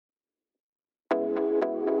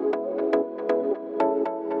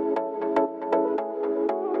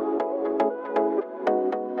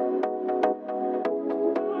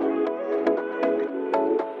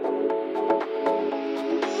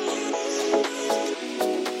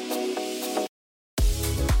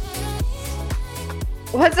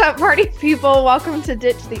What's up, party people? Welcome to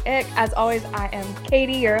Ditch the Ick. As always, I am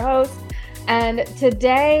Katie, your host, and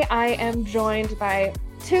today I am joined by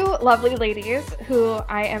two lovely ladies who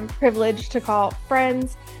I am privileged to call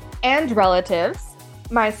friends and relatives.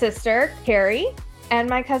 My sister, Carrie, and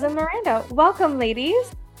my cousin, Miranda. Welcome,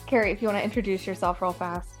 ladies. Carrie, if you want to introduce yourself real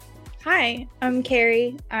fast. Hi, I'm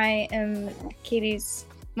Carrie. I am Katie's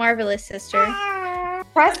marvelous sister.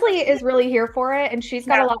 Presley is really here for it, and she's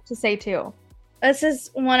got a lot to say, too. This is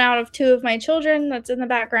one out of two of my children that's in the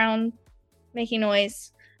background making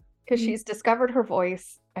noise. Because she's discovered her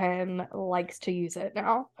voice and likes to use it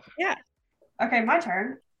now. Yeah. Okay, my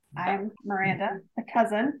turn. I'm Miranda, the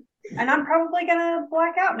cousin, and I'm probably going to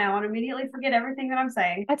black out now and immediately forget everything that I'm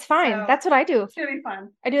saying. That's fine. So, that's what I do. It's going to be fun.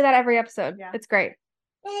 I do that every episode. Yeah. It's great.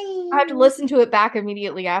 I have to listen to it back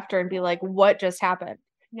immediately after and be like, what just happened?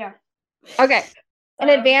 Yeah. Okay. In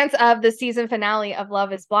advance of the season finale of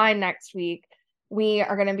Love is Blind next week, we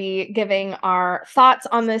are going to be giving our thoughts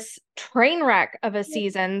on this train wreck of a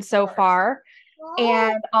season so far,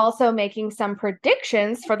 and also making some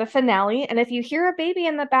predictions for the finale. And if you hear a baby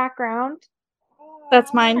in the background,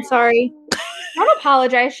 that's mine. Sorry. Don't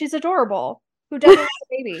apologize. She's adorable. Who doesn't have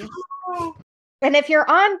a baby? And if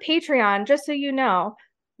you're on Patreon, just so you know,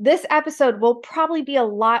 this episode will probably be a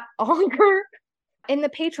lot longer in the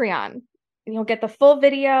Patreon. You'll get the full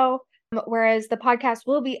video, whereas the podcast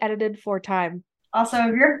will be edited for time. Also,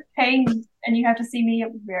 if you're paying and you have to see me,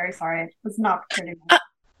 I'm very sorry. It was not pretty much.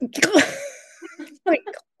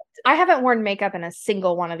 I haven't worn makeup in a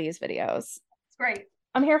single one of these videos. It's great.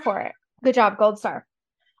 I'm here for it. Good job, gold star.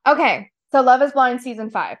 Okay, so Love is Blind season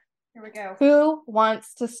 5. Here we go. Who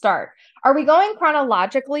wants to start? Are we going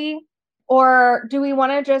chronologically, or do we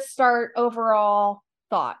want to just start overall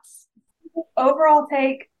thoughts? Overall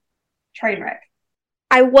take, train wreck.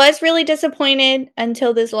 I was really disappointed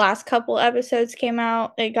until this last couple episodes came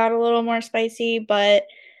out. It got a little more spicy, but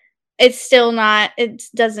it's still not, it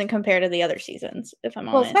doesn't compare to the other seasons, if I'm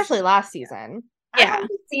honest. Well, especially last season. Yeah. I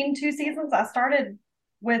haven't seen 2 seasons. I started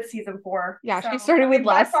with season 4. Yeah, so, she started with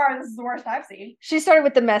less. By far, this is the worst I've seen. She started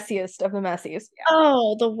with the messiest of the messies. Yeah.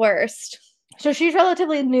 Oh, the worst. So she's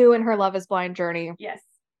relatively new in her Love is Blind journey. Yes.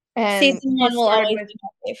 And season 1 will always be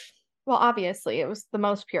safe. Well, obviously, it was the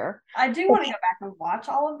most pure. I do want to go back and watch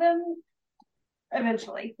all of them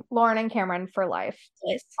eventually. Lauren and Cameron for life.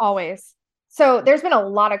 Yes. Always. So there's been a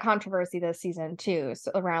lot of controversy this season, too,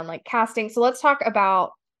 around like casting. So let's talk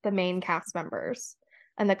about the main cast members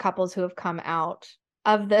and the couples who have come out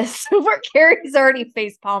of this. Where Carrie's already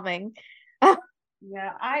face palming.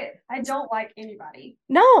 Yeah, I don't like anybody.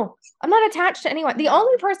 No, I'm not attached to anyone. The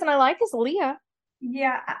only person I like is Leah.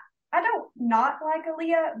 Yeah, I don't not like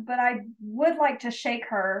Aaliyah, but I would like to shake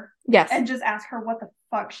her. Yes. And just ask her what the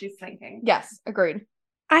fuck she's thinking. Yes, agreed.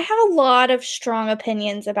 I have a lot of strong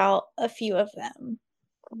opinions about a few of them.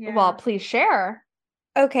 Yeah. Well, please share.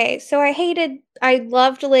 Okay, so I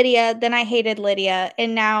loved Lydia, then I hated Lydia,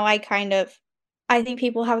 and now I think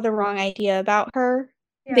people have the wrong idea about her.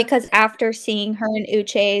 Yeah. Because after seeing her and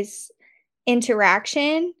Uche's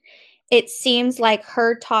interaction, it seems like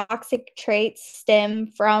her toxic traits stem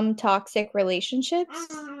from toxic relationships.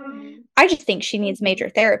 I just think she needs major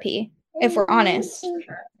therapy, if we're honest.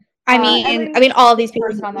 I mean, all of these people,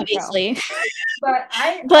 obviously. But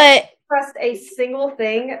I don't trust a single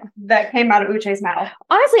thing that came out of Uche's mouth.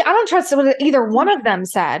 Honestly, I don't trust what either one of them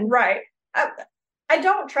said. Right. I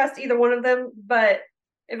don't trust either one of them, but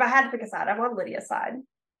if I had to pick a side, I'm on Lydia's side.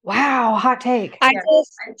 Wow, hot take. I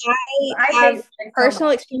have personal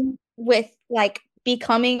experience with like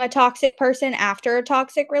becoming a toxic person after a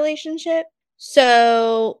toxic relationship.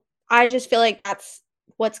 So I just feel like that's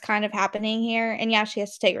what's kind of happening here. And yeah, she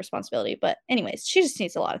has to take responsibility. But anyways, she just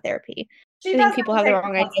needs a lot of therapy. I think people have the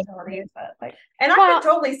wrong idea. And I could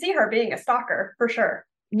totally see her being a stalker for sure.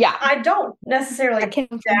 Yeah. I don't necessarily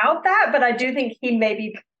doubt that, but I do think he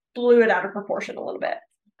maybe blew it out of proportion a little bit.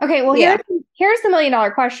 Okay, well, here's the $1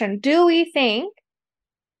 million question. Do we think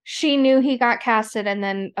she knew he got casted and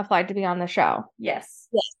then applied to be on the show? Yes.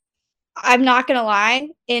 I'm not going to lie.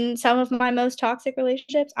 In some of my most toxic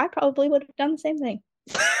relationships, I probably would have done the same thing.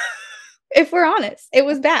 If we're honest, it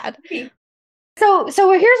was bad. So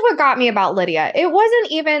here's what got me about Lydia. It wasn't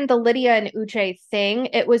even the Lydia and Uche thing.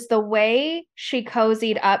 It was the way she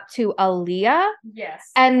cozied up to Aaliyah. Yes.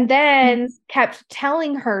 And then kept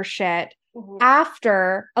telling her shit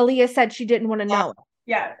after Aaliyah said she didn't want to know.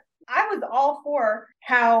 Yeah. I was all for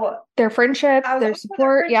how their friendship, their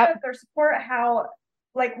support. Their support, how,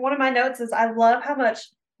 like, one of my notes is I love how much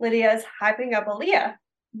Lydia is hyping up Aaliyah.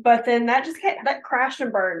 But then that crashed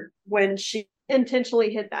and burned when she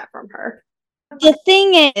intentionally hid that from her. The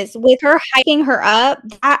thing is, with her hyping her up,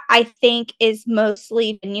 that I think is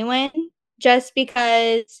mostly genuine, just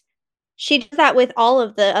because she does that with all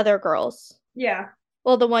of the other girls. Yeah.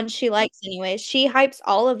 Well, the ones she likes anyways. She hypes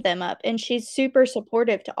all of them up, and she's super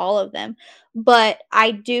supportive to all of them. But I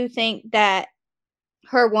do think that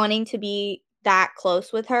her wanting to be that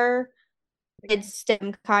close with her did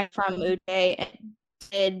stem kind of from Uday, and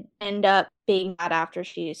did end up being bad after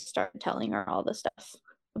she started telling her all the stuff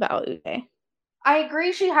about Uday. I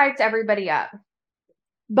agree she hypes everybody up.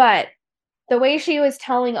 But the way she was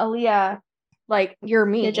telling Aaliyah, like, you're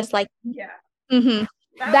me. You're just like, Yeah. mm-hmm.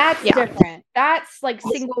 That's different. That's like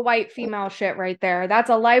single white female shit right there. That's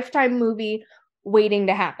a Lifetime movie waiting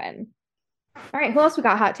to happen. All right, who else we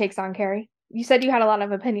got hot takes on, Carrie? You said you had a lot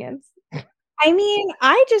of opinions. I mean,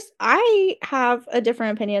 I have a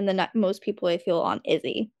different opinion than most people, I feel, on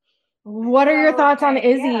Izzy. What are your thoughts on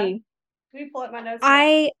Izzy? Yeah. Let me pull up my notes.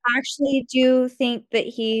 I actually do think that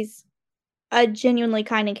he's a genuinely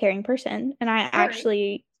kind and caring person, and I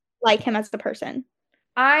actually like him as a person.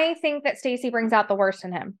 I think that Stacey brings out the worst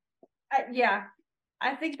in him. Yeah.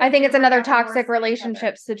 I think it's another toxic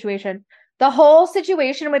relationship situation. The whole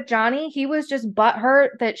situation with Johnny, he was just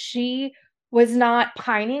butthurt that she was not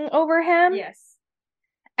pining over him. Yes.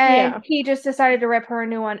 And he just decided to rip her a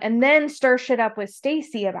new one and then stir shit up with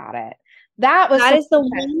Stacey about it. That is the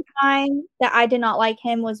one time that I did not like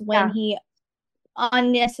him, was when he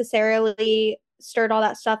unnecessarily stirred all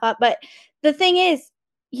that stuff up. But the thing is,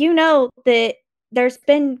 you know that there's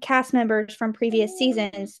been cast members from previous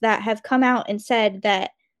seasons that have come out and said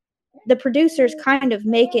that the producers kind of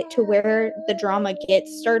make it to where the drama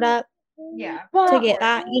gets stirred up. Yeah. To get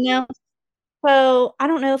that, you know? So I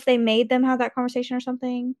don't know if they made them have that conversation or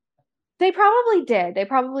something. They probably did. They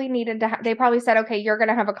probably needed to. They probably said, okay, you're going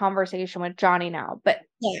to have a conversation with Johnny now. But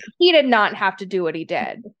he did not have to do what he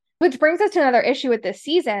did. Which brings us to another issue with this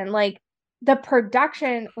season. Like, the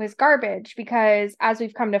production was garbage because, as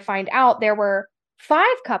we've come to find out, there were 5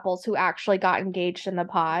 couples who actually got engaged in the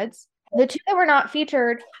pods. The 2 that were not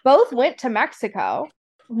featured both went to Mexico.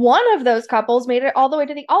 One of those couples made it all the way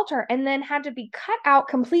to the altar and then had to be cut out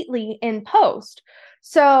completely in post.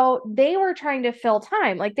 So they were trying to fill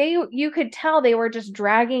time. Like, you could tell they were just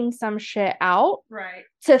dragging some shit out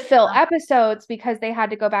to fill episodes because they had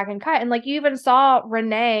to go back and cut. And like, you even saw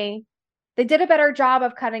Renee, they did a better job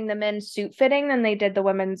of cutting the men's suit fitting than they did the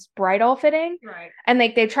women's bridal fitting. Right. And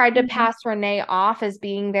like, they tried to pass Renee off as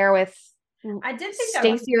being there with I did think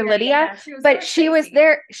Stacey or Lydia, but she was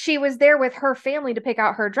there. She was there with her family to pick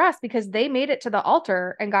out her dress because they made it to the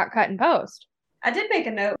altar and got cut in post. I did make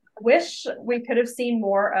a note. Wish we could have seen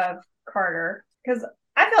more of Carter, because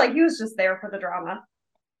I feel like he was just there for the drama.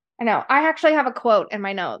 I know. I actually have a quote in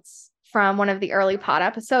my notes from one of the early pod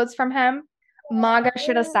episodes from him. MAGA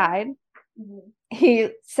shit aside, he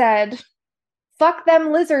said, "Fuck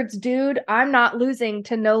them lizards, dude. I'm not losing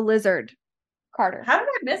to no lizard." Carter. How did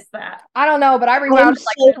I miss that? I don't know, but I rewound it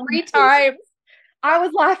like 3 times. I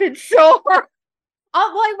was laughing so hard.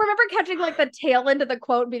 I remember catching like the tail end of the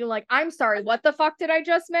quote and being like, I'm sorry, what the fuck did I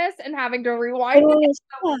just miss? And having to rewind it.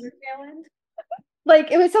 Like,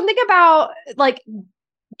 it was something about like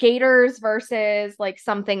gators versus like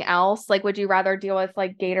something else. Like, would you rather deal with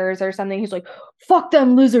like gators or something? He's like, fuck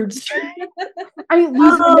them lizards. I ain't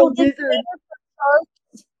losing no lizards.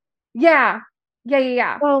 Yeah.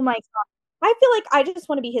 Oh my god. I feel like I just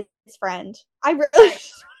want to be his friend. I really want to be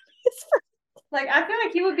his friend. Like, I feel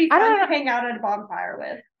like he would be fun to hang out at a bonfire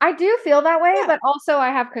with. I do feel that way, but also I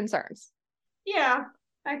have concerns. Yeah,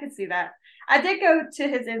 I could see that. I did go to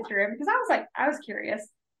his Instagram because I was curious.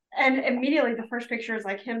 And immediately the first picture is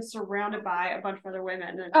like him surrounded by a bunch of other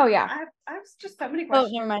women. And I have just so many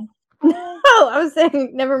questions. Oh, never mind. No, I was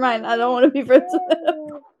saying, never mind. I don't want to be friends with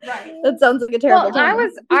him. Right. That sounds like a terrible time.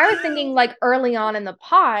 I was thinking like early on in the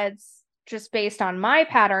pods, just based on my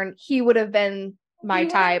pattern, he would have been my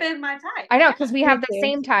type. Been my type. I know, because we have the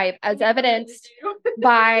same type, as evidenced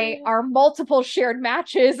by our multiple shared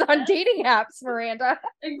matches on dating apps, Miranda.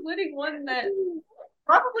 Including one that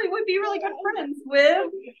probably would be really good friends with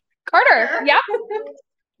Carter. Yep.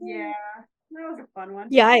 Yeah, that was a fun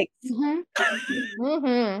one. Yikes.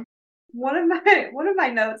 One of my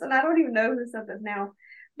notes, and I don't even know who said this now,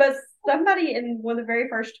 but somebody in one of the very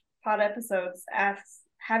first pod episodes asks,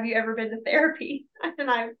 have you ever been to therapy?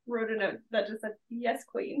 And I wrote a note that just said, yes,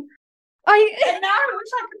 queen. And now I wish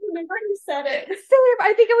I could remember who said it. Silly,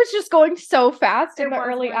 I think it was just going so fast in the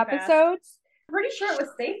early episodes. I'm pretty sure it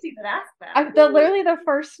was Stacey that asked that. Literally the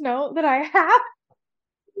first note that I have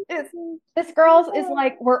is, this girl is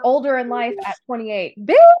like, we're older in life at 28.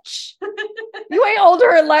 Bitch! You ain't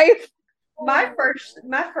older in life. My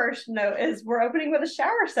first note is we're opening with a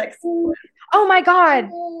shower sex scene. Oh my god,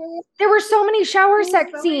 there were so many shower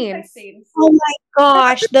sex scenes. Oh my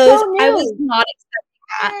gosh, those So I was new. not expecting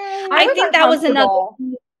that. I I think that was uncomfortable.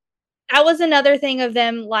 another thing of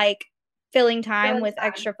them like filling time Filling with time.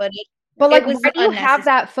 extra footage. But It like, was why do you have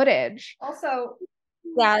that footage? Also,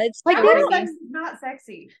 Yeah, it's Like, shower they don't- sex is not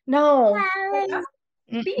sexy. No,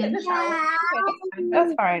 Be in the shower.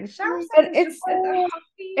 that's fine. Shower sex But is just comfy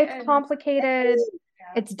it's and- complicated. Yeah.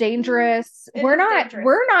 It's dangerous. It We're is not dangerous.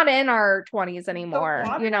 we're not in our 20s The anymore,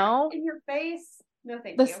 water you know? in your face. No,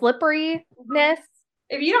 thank The you. slipperiness.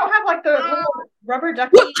 If you don't have like the little rubber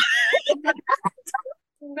ducky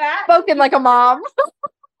mat, Spoken like a mom.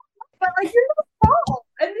 but like you're gonna fall,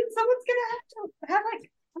 and then someone's gonna have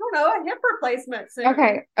like I don't know a hip replacement soon.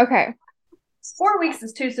 Okay. 4 weeks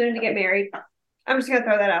is too soon to get married. I'm just gonna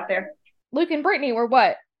throw that out there. Luke and Brittany were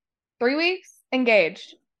what? 3 weeks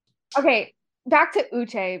engaged. Okay, back to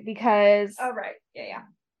Uche, because Oh right, yeah.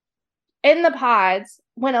 in the pods,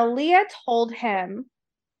 when Aaliyah told him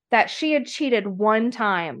that she had cheated one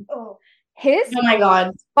time, Oh, his my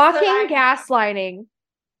god. fucking gaslighting.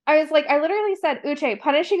 I literally said, Uche,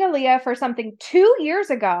 punishing Aaliyah for something 2 years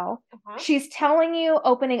ago. She's telling you,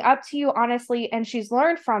 opening up to you honestly, and she's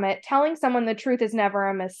learned from it. Telling someone the truth is never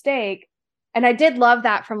a mistake. And I did love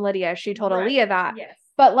that from Lydia. She told Aaliyah that. Yes.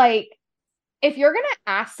 But like, if you're going to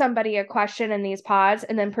ask somebody a question in these pods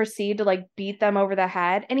and then proceed to like beat them over the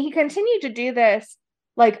head, and he continued to do this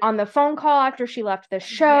like on the phone call after she left the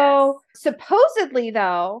show. Yes. Supposedly,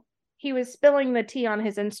 though, he was spilling the tea on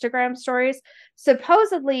his Instagram stories.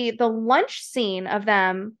 Supposedly, the lunch scene of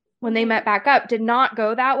them when they met back up did not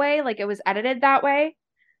go that way. Like, it was edited that way.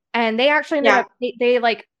 And they actually ended up, they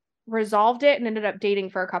like resolved it and ended up dating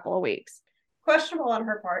for a couple of weeks. Questionable on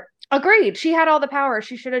her part. Agreed. She had all the power.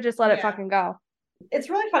 She should have just let it fucking go. It's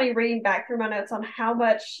really funny reading back through my notes on how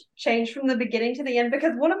much changed from the beginning to the end,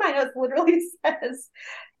 because one of my notes literally says,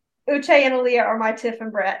 Uche and Aaliyah are my Tiff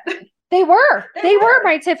and Brett. They were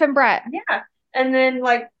my Tiff and Brett. Yeah. And then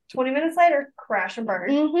like 20 minutes later, crash and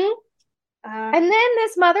burn. Mm-hmm. And then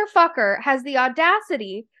this motherfucker has the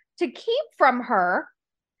audacity to keep from her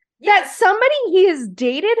that somebody he has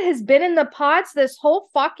dated has been in the pods this whole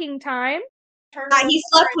fucking time. That he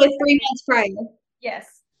slept with 3 months prior. Yes.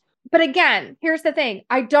 But again, here's the thing.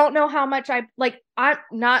 I don't know how much I'm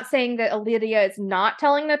not saying that Aaliyah is not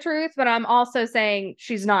telling the truth, but I'm also saying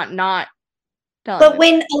she's not telling. But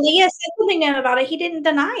when Aaliyah said something to him about it, he didn't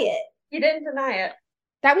deny it. He didn't deny it.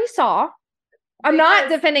 That we saw. I'm not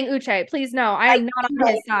defending Uche. Please, no. I am not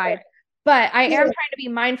on his side. But I am trying to be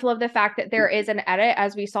mindful of the fact that there is an edit,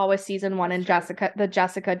 as we saw with season 1 in the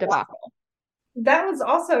Jessica debacle. That was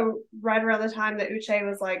also right around the time that Uche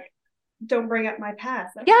was like, don't bring up my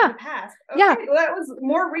past. That's my past. Okay, yeah. Well, that was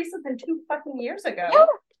more recent than 2 fucking years ago.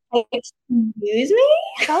 Yeah. Excuse me?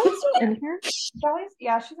 Charlie's in here? Charlie's?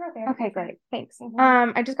 Yeah, she's right there. Okay, great. Thanks.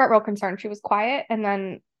 I just got real concerned. She was quiet, and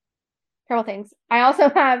then terrible things. I also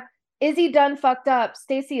have Izzy done fucked up.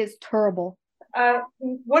 Stacey is terrible.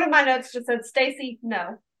 One of my notes just said, Stacey,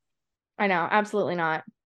 no. I know, absolutely not.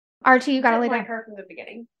 RT, you gotta lay down. Like her from the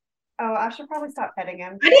beginning. Oh, I should probably stop petting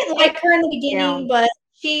him. I didn't like her in the beginning, but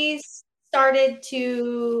she's started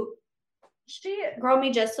to grow me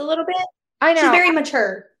just a little bit. I know. She's very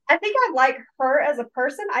mature. I think I like her as a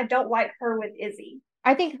person. I don't like her with Izzy.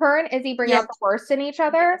 I think her and Izzy bring out the worst in each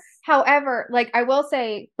other. Yes. However, like I will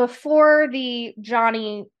say, before the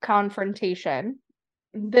Johnny confrontation,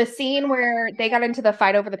 the scene where they got into the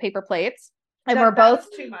fight over the paper plates, and they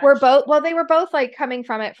were both like coming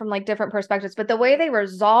from it from like different perspectives, but the way they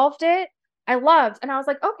resolved it, I loved. And I was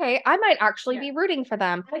like, okay, I might actually be rooting for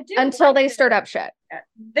them until they stirred up shit.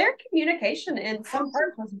 Their communication in some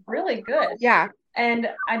parts was really good. Yeah. And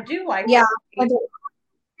I do like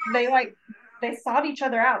they sought each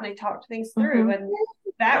other out and they talked things through. Mm-hmm. And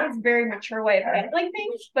that was a very mature way of handling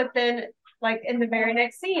things. But then like in the very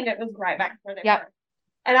next scene, it was right back to where they were.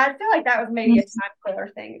 And I feel like that was maybe a time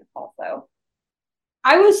filler thing also.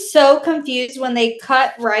 I was so confused when they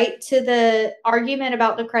cut right to the argument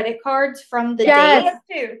about the credit cards from the date.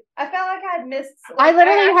 Too. I felt like I had missed. I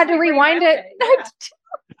literally had to rewind it.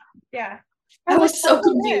 Yeah. I was so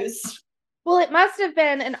confused. Well, it must have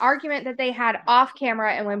been an argument that they had off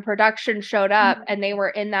camera, and when production showed up and they were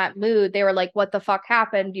in that mood, they were like, what the fuck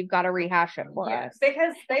happened? You've got to rehash it for us.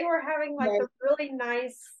 Because they were having like a really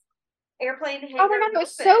nice airplane hangout. Oh my god, it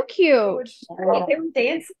was so cute. They were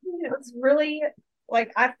dancing. It was really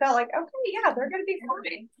like, I felt like, okay, yeah, they're going to be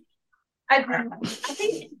fine. I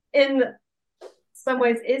think in some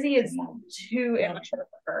ways, Izzy is too immature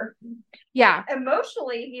for her. Yeah.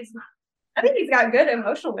 Emotionally, he's I think he's got good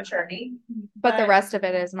emotional maturity, but the rest of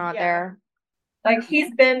it is not there. Like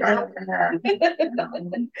he's been. I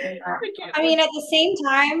mean, at the same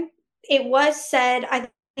time, it was said, I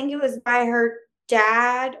think it was by her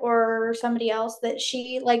dad or somebody else, that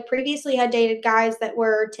she like previously had dated guys that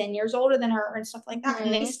were 10 years older than her and stuff like that. Mm-hmm.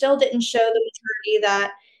 And they still didn't show the maturity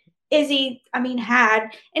that Izzy, had.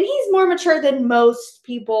 And he's more mature than most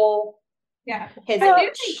people. Yeah. I do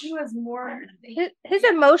think he was more. His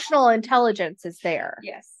emotional intelligence is there.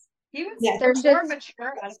 Yes. He was more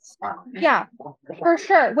mature. Yeah, for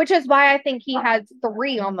sure. Which is why I think he has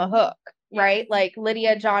 3 on the hook, right? Like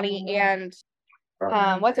Lydia, Johnny, and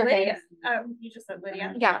what's her name? You just said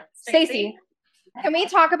Lydia. Yeah, Stacy. Can we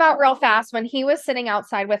talk about real fast when he was sitting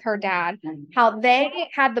outside with her dad, how they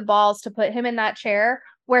had the balls to put him in that chair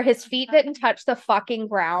where his feet didn't touch the fucking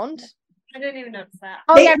ground? I didn't even notice that.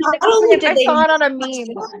 Oh yeah, I saw it on a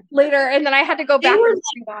meme later, and then I had to go back and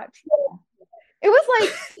watch. It was like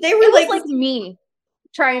they were like me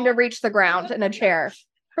trying to reach the ground in a chair.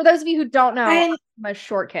 For those of you who don't know, I'm a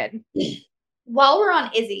short kid. While we're on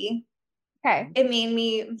Izzy, okay, it made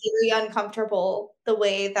me very uncomfortable the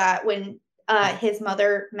way that when his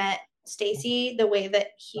mother met Stacy, the way that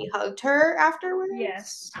he hugged her afterwards.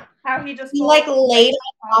 Yes, how he just laid on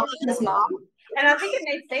top of his mom. And I think it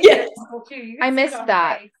made Stacy uncomfortable too. I missed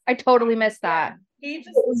that. I totally missed that. He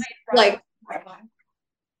just like.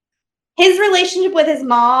 His relationship with his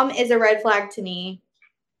mom is a red flag to me.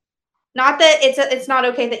 Not that it's not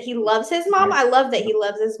okay that he loves his mom. I love that he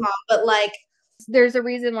loves his mom, but like there's a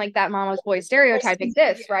reason like that mama's boy stereotype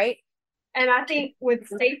exists, right? And I think with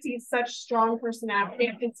Stacey's such strong personality,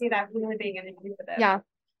 I can see that really being an issue for them. Yeah.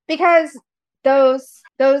 Because those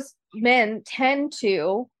men tend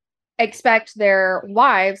to expect their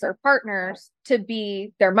wives or partners to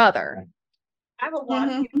be their mother. I have a lot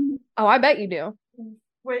of people. Oh, I bet you do.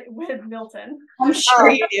 With Milton. I'm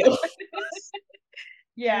sure you do.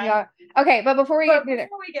 Yeah. Okay, but before we get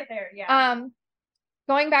there,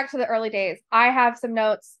 going back to the early days, I have some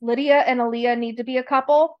notes. Lydia and Aaliyah need to be a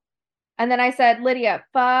couple. And then I said, Lydia,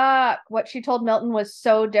 fuck, what she told Milton was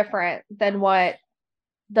so different than what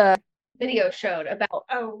the video showed about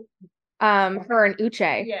her and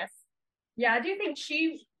Uche. Yes. Yeah, I do think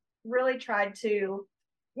she really tried to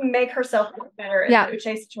make herself look better in the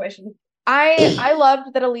Uche situation. I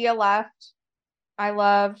loved that Aaliyah left. I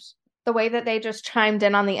loved the way that they just chimed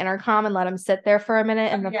in on the intercom and let him sit there for a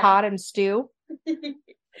minute in the pod and stew.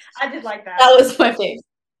 I did like that. That was my favorite.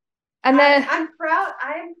 And then I'm proud.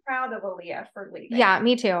 I am proud of Aaliyah for leaving. Yeah,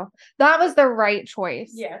 me too. That was the right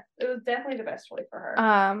choice. Yeah, it was definitely the best choice for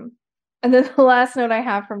her. And then the last note I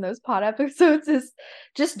have from those pod episodes is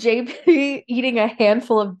just JP eating a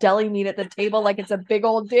handful of deli meat at the table like it's a big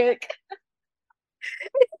old dick.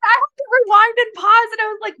 I have to rewind and pause, and I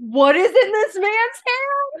was like, what is in this man's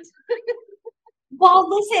hand?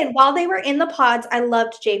 While they were in the pods, I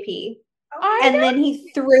loved JP. Then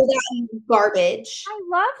he threw that in garbage. I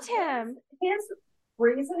loved him. His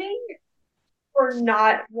reasoning for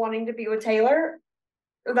not wanting to be with Taylor,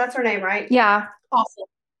 that's her name, right? Yeah. Awful.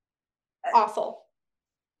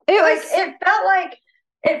 It felt like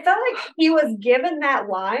he was given that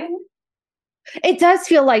line. It does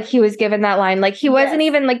feel like he was given that line. Like he wasn't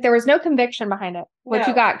even like there was no conviction behind it. What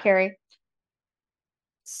you got, Carrie?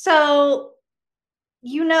 So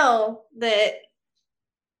you know that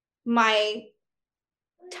my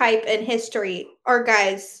type in history are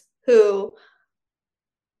guys who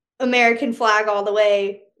American flag all the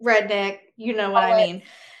way, redneck, you know what I mean.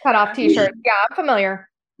 Cut off t-shirt. Yeah, I'm familiar.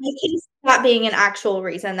 That being an actual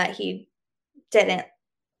reason that he didn't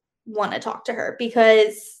want to talk to her,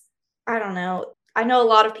 because I don't know. I know a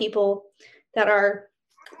lot of people that are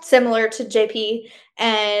similar to JP,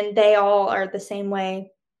 and they all are the same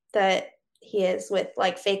way that he is, with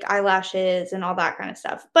like fake eyelashes and all that kind of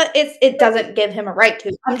stuff. But it doesn't give him a right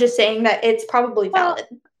to. I'm just saying that it's probably valid.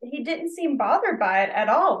 He didn't seem bothered by it at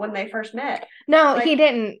all when they first met. No, he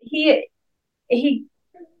didn't. He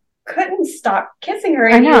couldn't stop kissing her,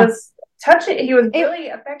 and he was touching. He was really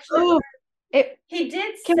affectionate. He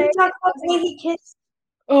did. Can we talk about the way he kissed?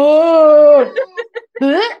 Oh.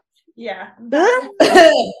 Yeah.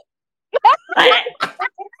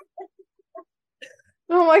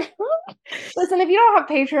 Oh my god. Listen, if you don't have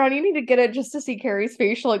Patreon, you need to get it just to see Carrie's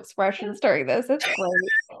facial expressions during this. It's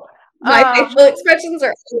great. My facial expressions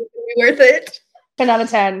are worth it. 10 out of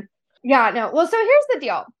 10. Yeah, no. Well, so here's the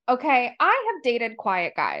deal. Okay. I have dated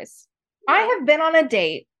quiet guys. I have been on a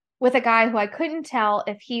date with a guy who I couldn't tell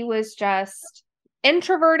if he was just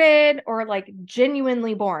introverted or like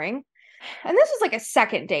genuinely boring. And this was like a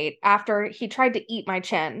second date after he tried to eat my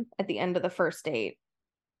chin at the end of the first date.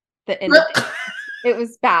 the end of it. It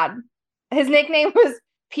was bad. His nickname was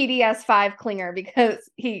PDS5 Clinger because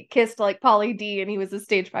he kissed like Pauly D and he was a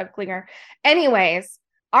stage 5 clinger. Anyways,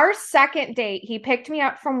 our second date, he picked me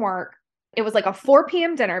up from work. It was like a 4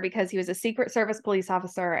 p.m. dinner because he was a Secret Service police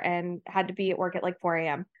officer and had to be at work at like 4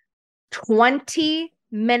 a.m. 20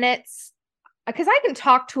 minutes, because I can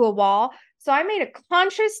talk to a wall. So I made a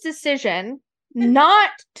conscious decision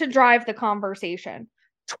not to drive the conversation.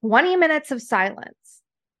 20 minutes of silence.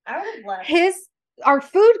 I would have left. Our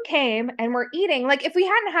food came and we're eating. Like, if we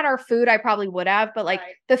hadn't had our food, I probably would have, but like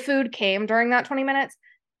the food came during that 20 minutes.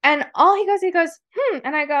 And all he goes,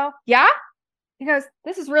 and I go, yeah? He goes,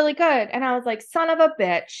 this is really good. And I was like, son of a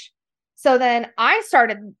bitch. So then I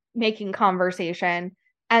started making conversation.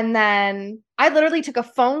 And then I literally took a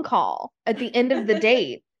phone call at the end of the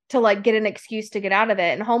date to like get an excuse to get out of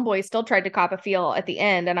it. And homeboy still tried to cop a feel at the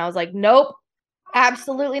end. And I was like, nope,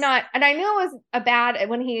 absolutely not. And I knew it was a bad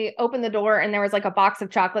when he opened the door and there was like a box of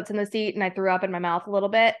chocolates in the seat and I threw up in my mouth a little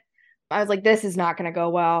bit. I was like, this is not going to go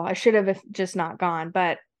well. I should have just not gone.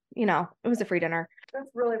 But, you know, it was a free dinner. That's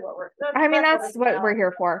really what that's what we're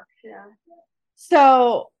here for. Yeah.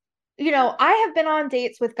 So, you know, I have been on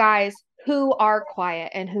dates with guys who are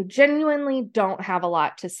quiet and who genuinely don't have a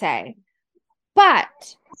lot to say.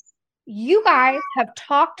 But you guys have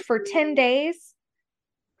talked for 10 days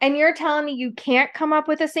and you're telling me you can't come up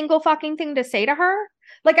with a single fucking thing to say to her?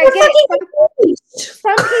 Like, I get it.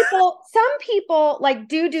 Some people like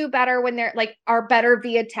do better when they're like are better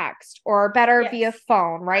via text or better via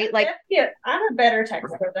phone, right? Like, I'm a better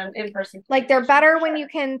texter than in person. Like, they're better when you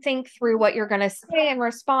can think through what you're going to say and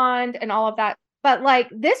respond and all of that. But like,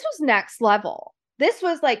 this was next level. This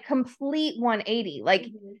was like complete 180. Like,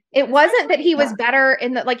 it wasn't that he was better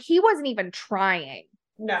in the, like, he wasn't even trying.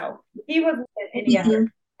 No, he wasn't any effort.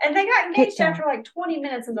 And they got engaged after like 20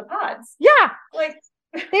 minutes in the pods. Yeah. Like,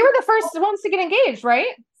 they were the first ones to get engaged, right?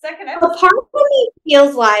 Second episode. A part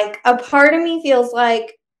of me feels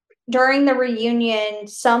like during the reunion,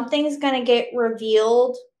 something's going to get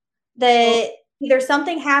revealed that either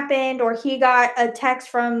something happened or he got a text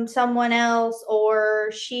from someone else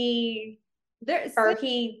or he kind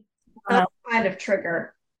of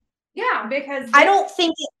trigger. Yeah, because I don't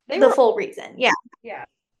think it's the full reason. Yeah. Yeah.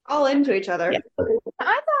 All into each other. Yeah.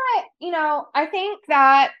 I thought, you know, I think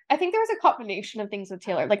there was a combination of things with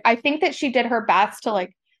Taylor. Like, I think that she did her best to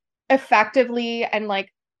like effectively and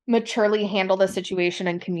like maturely handle the situation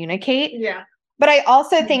and communicate. Yeah. But I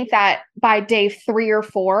also think that by day 3 or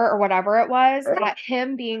 4 or whatever it was, that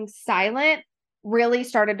him being silent really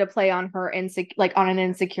started to play on her on an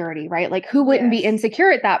insecurity, right? Like, who wouldn't be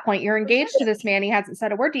insecure at that point? You're engaged to this man. He hasn't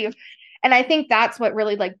said a word to you. And I think that's what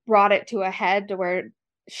really like brought it to a head to where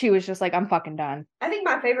she was just like, I'm fucking done. I think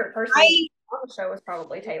my favorite person on the show was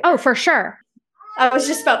probably Taylor. Oh, for sure. I was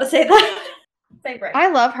just about to say that. Favorite. I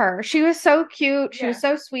love her. She was so cute. She was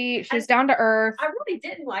so sweet. She was down to earth. I really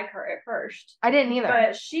didn't like her at first. I didn't either.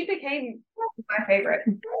 But she became my favorite.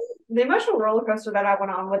 The emotional roller coaster that I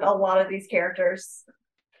went on with a lot of these characters.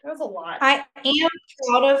 It was a lot. I am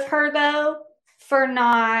proud of her though for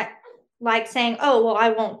not like saying, oh, well, I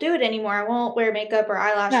won't do it anymore. I won't wear makeup or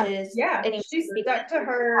eyelashes. Yeah. She stuck to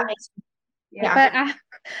her. Yeah. But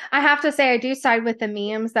I have to say, I do side with the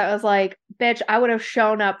memes that was like, bitch, I would have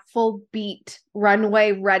shown up full beat,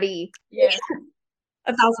 runway ready. Yeah.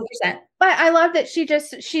 1,000%. But I love that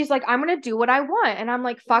she's like, I'm going to do what I want. And I'm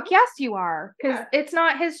like, fuck yes, you are. Because it's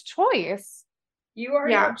not his choice. You are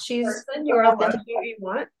your person. You are the who you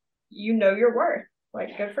want. You know your worth.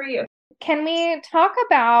 Like, good for you. Can we talk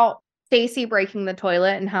about Stacey breaking the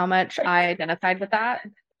toilet and how much I identified with that?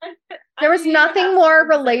 There was nothing more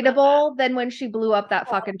relatable than when she blew up that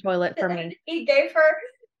fucking toilet for me. He gave her,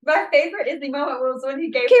 my favorite is the moment was when he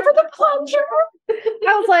gave her the plunger.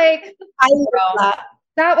 I was like, I love that.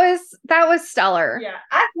 That was stellar. Yeah.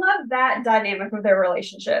 I love that dynamic of their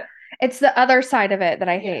relationship. It's the other side of it that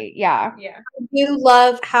I hate. Yeah. Yeah. You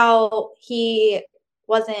love how he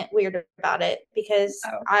wasn't weird about it because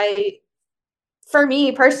for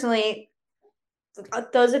me personally,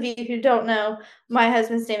 those of you who don't know, my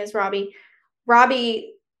husband's name is Robbie.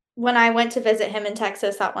 Robbie, when I went to visit him in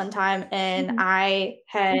Texas that one time and I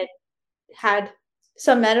had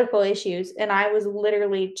some medical issues and I was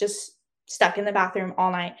literally just stuck in the bathroom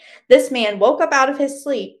all night. This man woke up out of his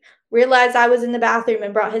sleep, realized I was in the bathroom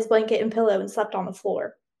and brought his blanket and pillow and slept on the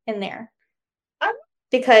floor in there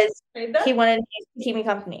because he wanted to keep me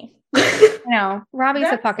company. No, Robbie's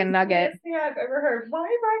a fucking nugget. Yeah, I've ever heard. Why am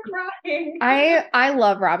I crying? I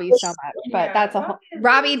love Robbie so much, but that's a whole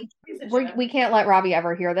Robbie. We can't let Robbie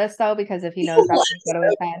ever hear this though, because if he knows, that'll go to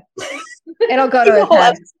his head. It'll go to his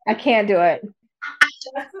head. I can't do it.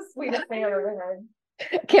 sweetest thing I've ever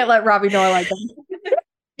heard. Can't let Robbie know I like them.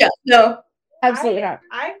 Yeah, no. Absolutely not.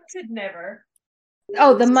 I could never.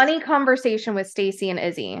 Oh, the money conversation with Stacy and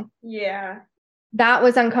Izzy. Yeah. That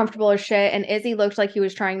was uncomfortable as shit, and Izzy looked like he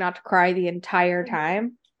was trying not to cry the entire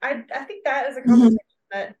time. I think that is a conversation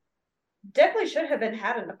that definitely should have been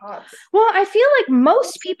had in the pods. Well, I feel like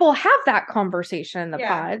most people have that conversation in the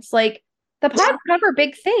pods. Like, the pods cover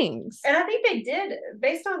big things. And I think they did,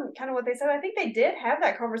 based on kind of what they said, I think they did have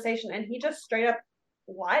that conversation, and he just straight up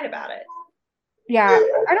lied about it. Yeah.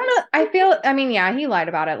 I don't know. He lied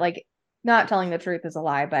about it. Like, not telling the truth is a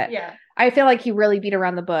lie, but yeah. I feel like he really beat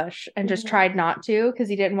around the bush and just tried not to because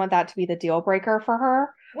he didn't want that to be the deal breaker for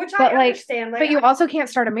her. Which I understand. But you also can't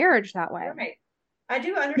start a marriage that way. Right. I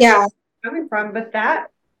do understand where you're coming from, but that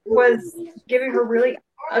was giving her really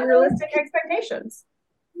unrealistic expectations.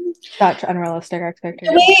 Such unrealistic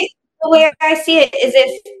expectations. The way I see it is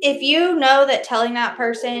if you know that telling that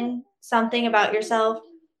person something about yourself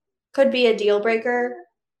could be a deal breaker,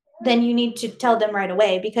 then you need to tell them right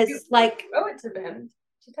away because owe it to them.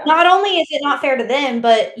 Not only is it not fair to them,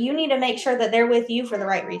 but you need to make sure that they're with you for the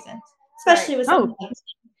right reasons, especially with something like this.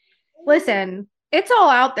 Listen, it's all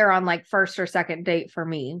out there on like first or second date for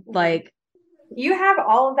me. Like, you have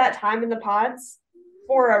all of that time in the pods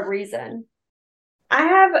for a reason. I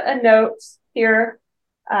have a note here,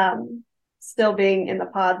 still being in the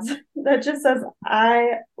pods, that just says,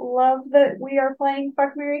 I love that we are playing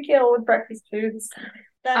Fuck, Marry, Kill with breakfast foods.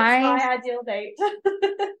 That's my ideal date.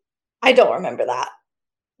 I don't remember that.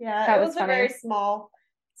 Yeah, it was a very small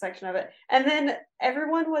section of it. And then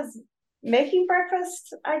everyone was making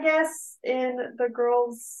breakfast, I guess, in the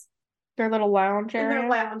girls' their little lounge area. In their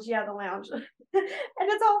lounge, the lounge. And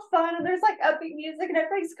it's all fun, and there's like upbeat music, and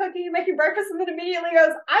everybody's cooking and making breakfast, and then immediately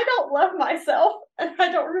goes, I don't love myself. And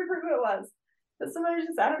I don't remember who it was. But somebody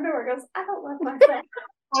just out of nowhere goes, I don't love myself.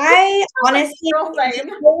 I honestly,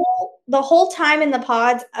 the whole time in the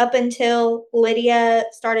pods up until Lydia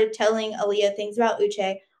started telling Aaliyah things about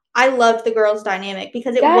Uche, I loved the girls' dynamic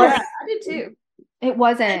because it wasn't. I did too. It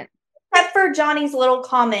wasn't. Except for Johnny's little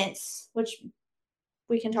comments, which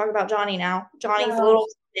we can talk about Johnny now. Johnny's little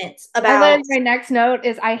comments about. My next note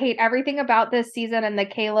is I hate everything about this season and the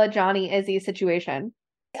Kayla, Johnny, Izzy situation.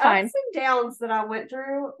 Fine. Ups and downs that I went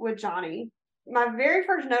through with Johnny. My very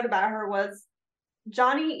first note about her was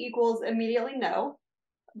Johnny equals immediately no.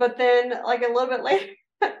 But then, like a little bit later,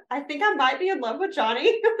 I think I might be in love with Johnny.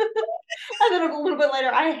 And then a little bit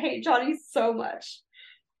later, I hate Johnny so much.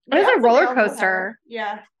 It was a roller coaster.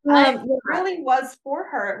 Yeah. I really was for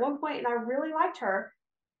her at one point, and I really liked her.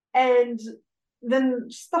 And then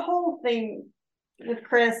just the whole thing with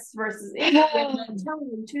Chris versus Izzy, telling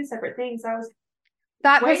them two separate things.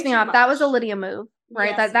 That pissed me off. That was a Lydia move,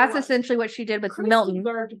 right? Yes, that's essentially what she did with Milton.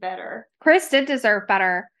 Chris deserved better. Chris did deserve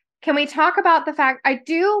better. Can we talk about the fact I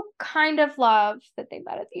do kind of love that they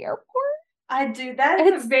met at the airport? I do.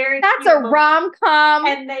 That's a rom-com.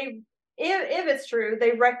 And if it's true,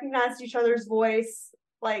 they recognized each other's voice.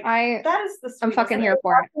 Like that is the sweetest. I'm fucking here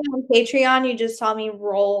for it. On Patreon, you just saw me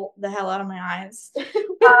roll the hell out of my eyes.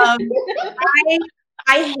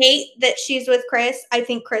 I hate that she's with Chris. I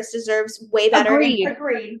think Chris deserves way better.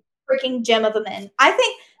 Agreed. Freaking gem of a man. I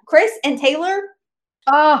think Chris and Taylor.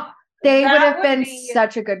 Oh, they would have been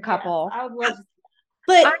such a good couple. Yeah, I would love to.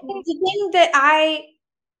 But the thing that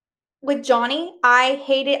with Johnny, I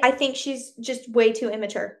hate it. I think she's just way too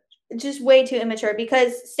immature. Just way too immature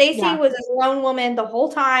because Stacy was a grown woman the whole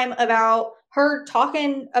time about her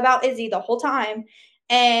talking about Izzy the whole time.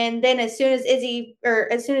 And then as soon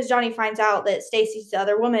as Johnny finds out that Stacy's the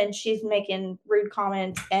other woman, she's making rude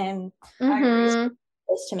comments and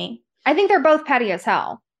this to me. I think they're both petty as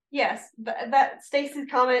hell. Yes. That Stacy's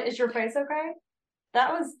comment, is your face okay?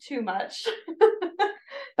 That was too much.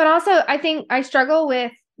 But also, I think I struggle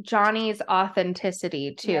with Johnny's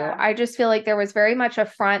authenticity too. Yeah. I just feel like there was very much a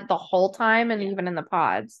front the whole time, and even in the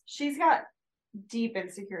pods. She's got deep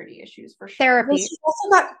insecurity issues for sure. Therapy. Well, she's also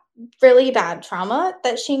got really bad trauma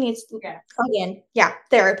that she needs to again. Yeah,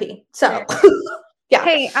 therapy. So yeah.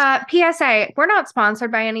 Hey, PSA, we're not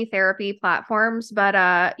sponsored by any therapy platforms,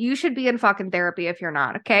 but you should be in fucking therapy if you're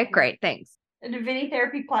not. Okay, great, thanks. And if any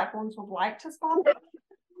therapy platforms would like to sponsor.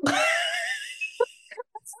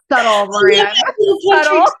 Subtle, Miranda.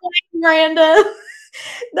 Subtle. Miranda.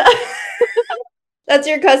 That's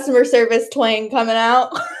your customer service twang coming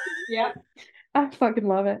out. Yeah. I fucking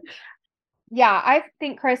love it. Yeah, I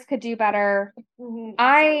think Chris could do better. Mm-hmm.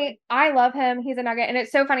 I love him. He's a nugget. And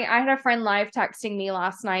it's so funny. I had a friend live texting me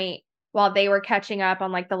last night while they were catching up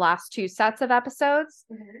on like the last two sets of episodes.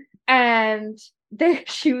 Mm-hmm. And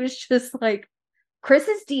she was just like,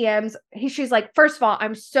 Chris's DMs, she's like, first of all,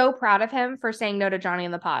 I'm so proud of him for saying no to Johnny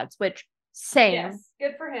and the Pods, which same. Yes,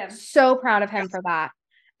 good for him. So proud of him for that.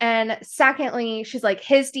 And secondly, she's like,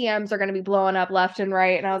 his DMs are going to be blowing up left and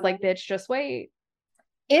right. And I was like, bitch, just wait.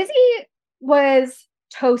 Izzy was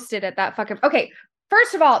toasted at that fucking. Okay,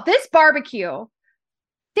 first of all, this barbecue,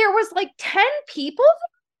 there was like 10 people.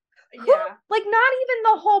 Yeah. Like, not even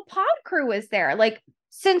the whole pod crew was there. Like,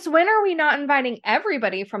 since when are we not inviting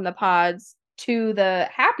everybody from the pods to the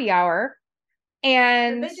happy hour?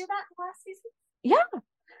 And did they do that last season? Yeah.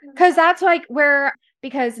 Because that's like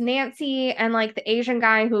because Nancy and like the Asian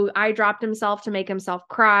guy who eye dropped himself to make himself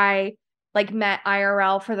cry, like met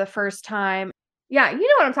IRL for the first time. Yeah, you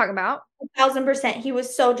know what I'm talking about. 1,000%. He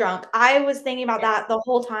was so drunk. I was thinking about that the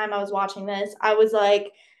whole time I was watching this. I was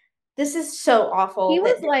like, this is so awful. He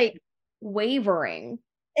was like wavering.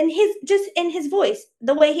 And in his voice,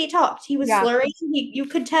 the way he talked, he was slurring. You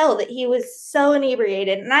could tell that he was so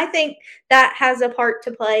inebriated. And I think that has a part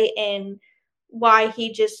to play in why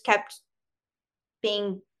he just kept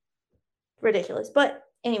being ridiculous. But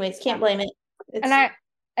anyways, can't blame it.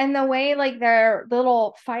 And the way like their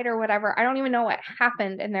little fight or whatever, I don't even know what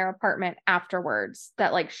happened in their apartment afterwards.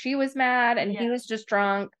 That like she was mad and he was just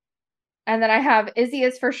drunk. And then I have Izzy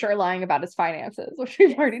is for sure lying about his finances, which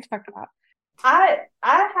we've already talked about. I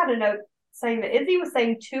had a note saying that Izzy was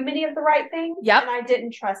saying too many of the right things. Yep. And I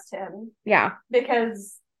didn't trust him. Yeah.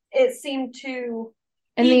 Because it seemed to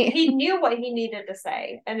he knew what he needed to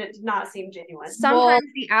say, and it did not seem genuine. Sometimes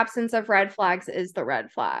the absence of red flags is the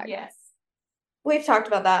red flag. Yes. We've talked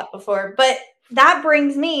about that before, but that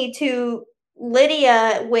brings me to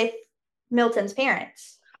Lydia with Milton's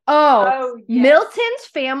parents. Oh yes. Milton's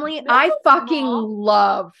family, I fucking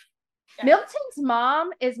love. Yes. Milton's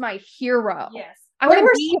mom is my hero. Yes. I want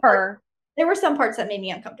to be her. There were some parts that made me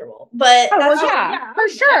uncomfortable, but for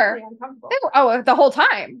sure. The whole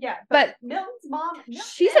time. Yeah, but Milton's mom,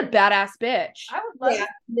 she's a badass bitch. I would love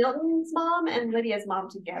Milton's mom and Lydia's mom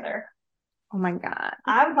together. Oh my god,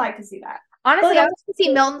 I would like to see that. Honestly, I want to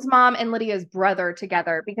see Milton's mom and Lydia's brother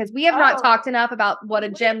together because we have not talked enough about what a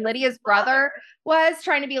gem Lydia's brother was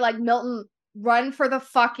trying to be like Milton. Run for the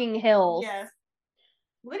fucking hills. Yes,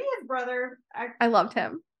 Lydia's brother. I loved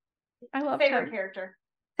him. I loved favorite him. Character.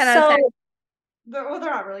 So. They're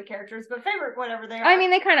not really characters, but favorite, whatever they are. I mean,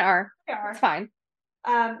 they kind of are. They are. It's fine.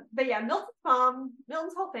 But yeah, Milton's mom,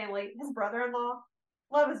 Milton's whole family, his brother-in-law,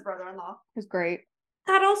 love his brother-in-law. He's great.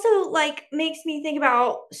 That also like makes me think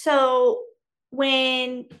about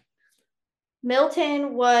when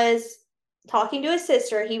Milton was talking to his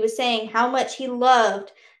sister, he was saying how much he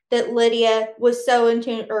loved that Lydia was so in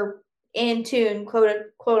tune,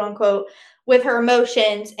 quote unquote, with her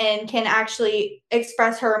emotions and can actually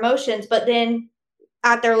express her emotions. But then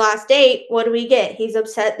at their last date, what do we get? He's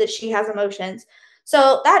upset that she has emotions.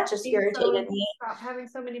 So that just irritated me. Stop having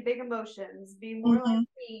so many big emotions. Be more like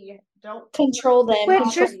me. Don't control them.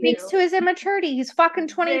 Which just speaks to his immaturity. He's fucking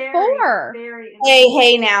 24. Very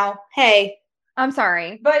hey now. Hey. I'm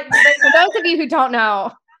sorry. But for those of you who don't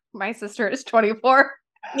know, my sister is 24.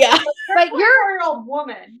 Yeah. But you're a 24-year-old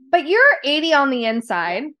woman. But you're 80 on the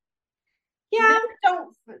inside. Yeah.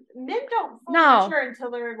 Men don't mature until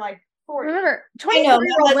they're like 40. Remember,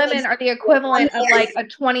 24-year-old women are the equivalent of like a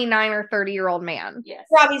 29 or 30-year-old man. Yes.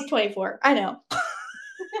 Robbie's 24. I know.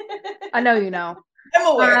 I know you know. I'm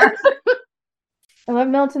aware. I love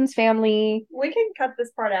Milton's family. We can cut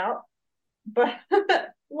this part out, but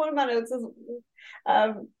one of my notes is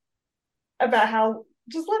about how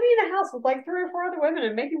just living in a house with like 3 or 4 other women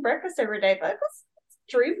and making breakfast every day. That's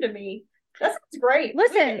a dream to me. That sounds great.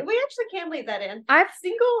 Listen, we actually can leave that in. I've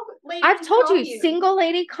told commune. you, single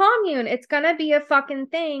lady commune. It's gonna be a fucking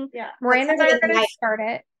thing. Yeah, Miranda and I are gonna start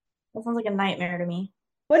it. That sounds like a nightmare to me.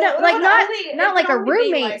 Well, no, like not like a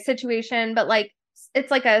roommate situation, but like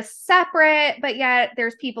it's like a separate, but yet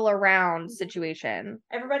there's people around situation.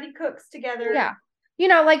 Everybody cooks together. Yeah. You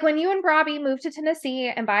know, like when you and Robbie move to Tennessee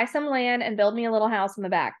and buy some land and build me a little house in the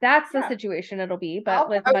back. That's the situation it'll be. But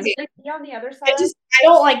with money on the other side.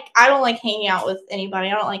 I don't like hanging out with anybody.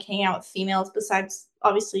 I don't like hanging out with females besides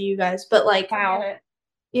obviously you guys. But like,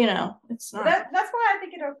 you know, it's not. That's why I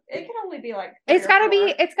think it can only be like. It's gotta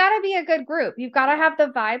be a good group. You've got to have the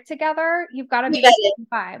vibe together. You've got to be the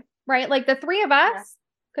vibe, right? Like the 3 of us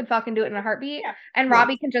could fucking do it in a heartbeat, and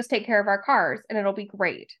Robbie can just take care of our cars, and it'll be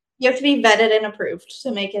great. You have to be vetted and approved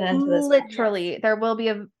to make it into this. Literally, there will be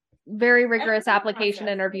a very rigorous application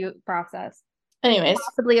interview process. Anyways,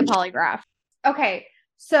 possibly a polygraph. Okay,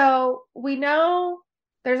 so we know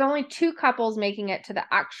there's only 2 couples making it to the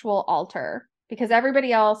actual altar because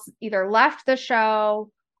everybody else either left the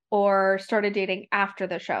show or started dating after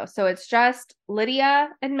the show. So it's just Lydia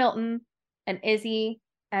and Milton and Izzy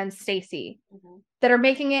and Stacy that are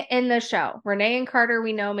making it in the show. Renee and Carter,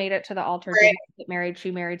 we know, made it to the altar. Didn't get married.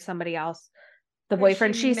 She married somebody else. The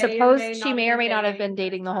boyfriend she may or may not have been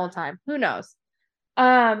dating the whole time. Who knows?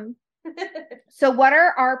 So what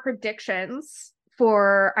are our predictions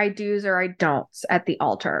for I do's or I don'ts at the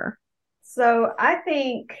altar? So I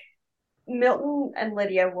think Milton and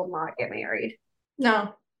Lydia will not get married.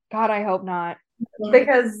 No. God, I hope not.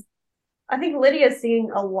 Because I think Lydia's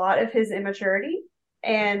seeing a lot of his immaturity.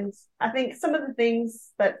 And I think some of the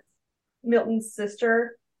things that Milton's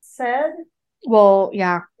sister said. Well,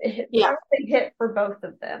 yeah. It hit for both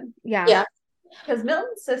of them. Yeah. Because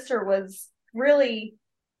Milton's sister was really...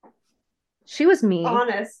 She was mean.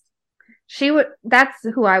 Honest. That's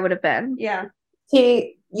who I would have been. Yeah.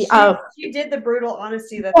 She did the brutal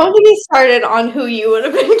honesty. Don't get me started on who you would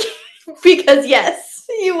have been. Because yes,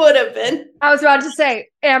 you would have been. I was about to say,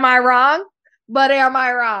 am I wrong? But am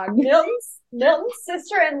I wrong? Milton's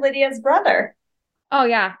sister and Lydia's brother. Oh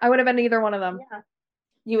yeah, I would have been either one of them. Yeah.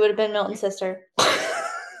 You would have been Milton's sister.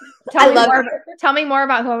 Tell me more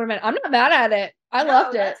about who I would have been. I'm not mad at it. I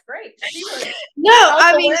loved it. That's great.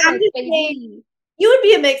 I mean, I'm just saying you would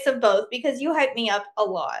be a mix of both because you hype me up a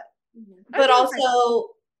lot. Mm-hmm. But also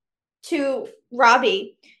to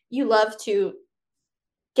Robbie, you love to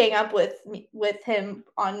gang up with him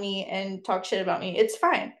on me and talk shit about me. It's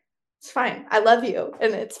fine. It's fine. I love you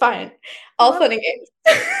and it's fine. All fun and games.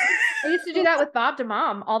 I used to do that with Bob to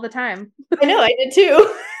Mom all the time. I know, I did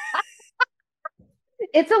too.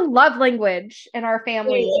 It's a love language in our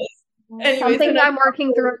family. Something I'm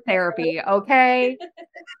working through in therapy, okay?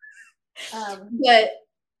 But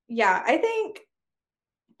yeah,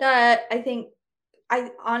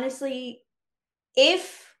 I honestly,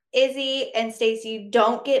 if Izzy and Stacy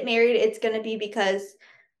don't get married, it's going to be because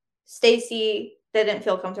Stacy didn't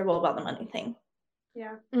feel comfortable about the money thing.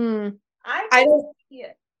 Yeah. I don't see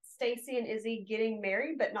Stacy and Izzy getting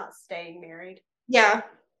married, but not staying married. Yeah.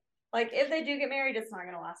 Like, if they do get married, it's not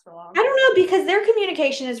going to last for long. I don't know, because their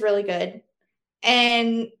communication is really good.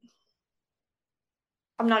 And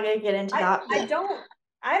I'm not going to get into that. I don't.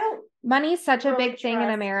 Money's such a big thing in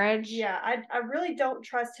a marriage. Yeah, I really don't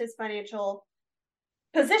trust his financial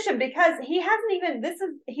position because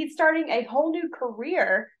he's starting a whole new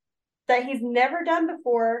career that he's never done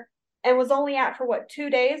before and was only at for 2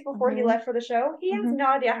 days before he left for the show. He has no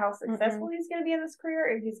idea how successful he's going to be in this career,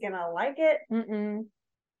 if he's going to like it.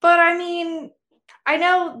 But I mean, I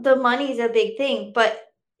know the money's a big thing,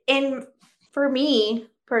 but for me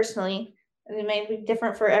personally, and it may be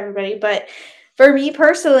different for everybody, but for me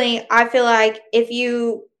personally, I feel like if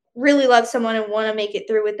you really love someone and want to make it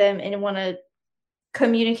through with them and want to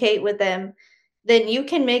communicate with them, then you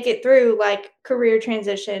can make it through, like, career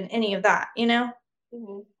transition, any of that, you know?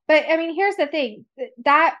 But I mean, here's the thing.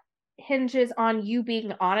 That hinges on you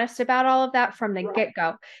being honest about all of that from the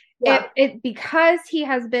get-go. Yeah. Because he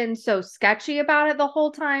has been so sketchy about it the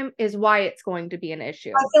whole time is why it's going to be an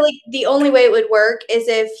issue. I feel like the only way it would work is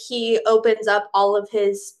if he opens up all of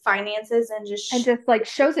his finances and just like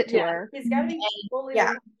shows it to her. He's got to be fully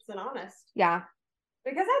 100% honest. Yeah.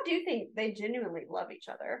 Because I do think they genuinely love each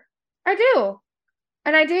other. I do.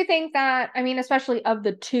 And I do think that, I mean, especially of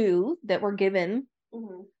the two that were given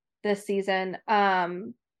this season,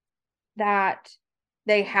 that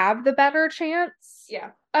they have the better chance.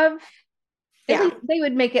 Yeah. At least they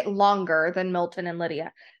would make it longer than Milton and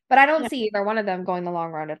Lydia. But I don't see either one of them going the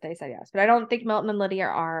long run if they say yes. But I don't think Milton and Lydia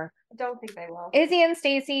are. I don't think they will. Izzy and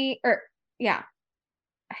Stacy,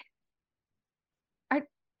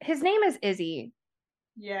 his name is Izzy.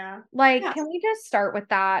 Yeah. Like, can we just start with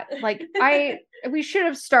that? Like, we should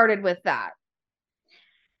have started with that.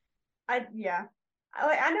 I know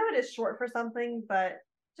it is short for something, but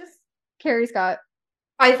just Carrie Scott.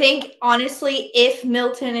 I think, honestly, if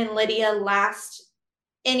Milton and Lydia last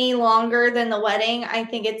any longer than the wedding, I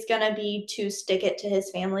think it's going to be to stick it to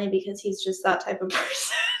his family because he's just that type of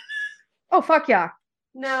person. Oh, fuck yeah.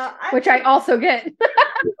 No. I also get.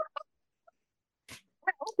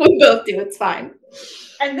 We both do. It's fine.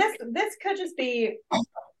 And this could just be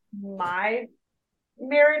my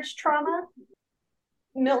marriage trauma.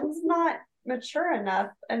 Milton's not mature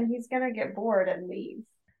enough, and he's going to get bored and leave.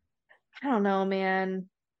 I don't know, man.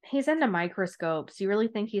 He's into microscopes. You really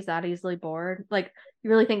think he's that easily bored? Like, you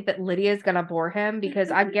really think that Lydia's gonna bore him? Because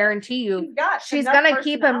I guarantee you, she's gonna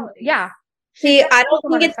keep him. Yeah. See, I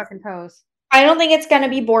don't think it's fucking toes. I don't think it's gonna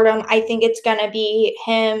be boredom. I think it's gonna be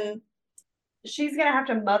him. She's gonna have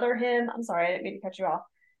to mother him. I'm sorry, I didn't mean to cut you off.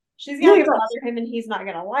 She's gonna have to mother him, and he's not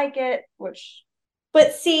gonna like it.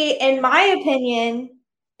 But see, in my opinion,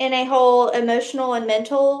 in a whole emotional and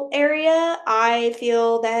mental area, I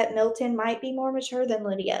feel that Milton might be more mature than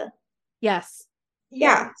Lydia. Yes.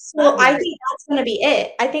 Yeah. So I think that's going to be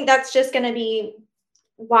it. I think that's just going to be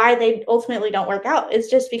why they ultimately don't work out. It's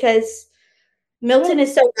just because Milton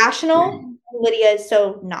is so rational, and Lydia is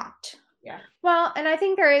so not. Yeah. Well, and I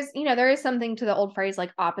think there is something to the old phrase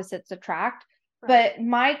like opposites attract. Right. But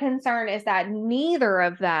my concern is that neither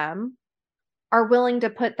of them are willing to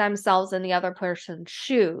put themselves in the other person's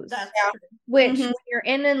shoes. That's true. Which when you're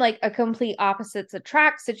in like a complete opposites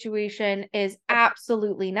attract situation is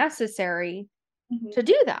absolutely necessary to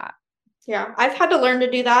do that. Yeah, I've had to learn to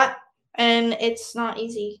do that, and it's not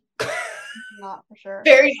easy. Not for sure.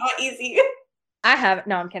 Very not easy.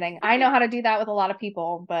 No, I'm kidding. I know how to do that with a lot of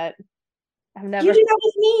people, but I've never. You do that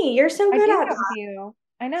with me. You're so good at that. With you.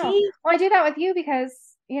 I know. See? Well, I do that with you because,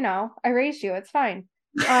 I raised you. It's fine.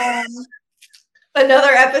 Another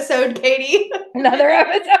episode, Katie. Another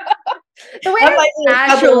episode. The way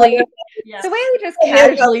we just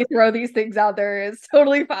casually throw these things out there is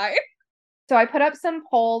totally fine. So I put up some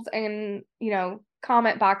polls and,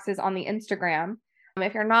 comment boxes on the Instagram.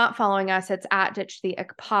 If you're not following us, it's at Ditch the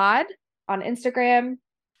Ick Pod on Instagram.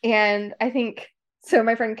 And I think, so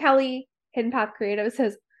my friend Kelly, Hidden Path Creative,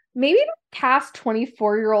 says, maybe don't cast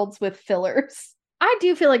 24-year-olds with fillers. I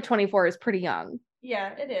do feel like 24 is pretty young.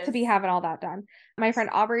 Yeah, it is. To be having all that done. My friend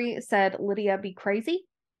Aubrey said Lydia be crazy.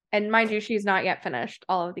 And mind you, she's not yet finished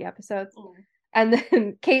all of the episodes. And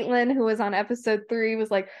then Caitlin, who was on episode 3,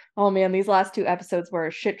 was like, oh man, these last 2 episodes were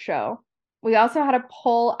a shit show. We also had a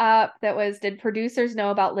poll up that was, did producers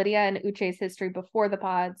know about Lydia and Uche's history before the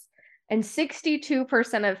pods? And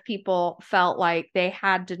 62% of people felt like they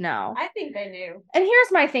had to know. I think they knew. And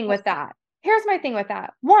here's my thing with that.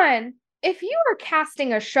 One, if you are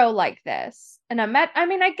casting a show like this, and I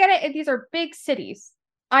get it. These are big cities.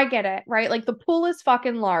 I get it, right? Like the pool is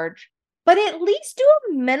fucking large. But at least do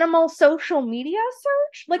a minimal social media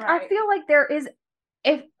search. Like, right. I feel like there is,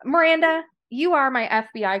 if Miranda, you are my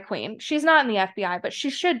FBI queen. She's not in the FBI, but she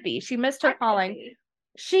should be. She missed her calling.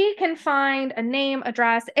 She can find a name,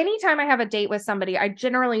 address. Anytime I have a date with somebody, I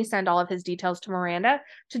generally send all of his details to Miranda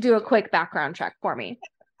to do a quick background check for me.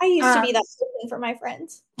 I used to be that person for my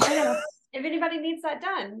friends. I know. If anybody needs that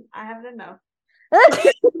done, I have to know.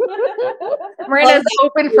 Miranda's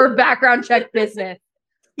open for background check business.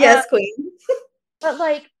 Yes, queen. But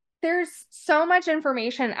like, there's so much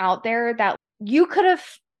information out there that you could have,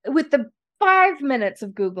 with the 5 minutes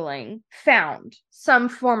of Googling, found some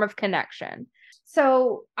form of connection.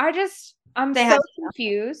 So I'm so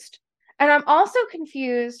confused. And I'm also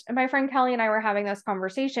confused. And my friend Kelly and I were having this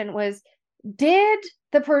conversation was, did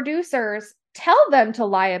the producers tell them to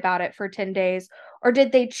lie about it for 10 days? Or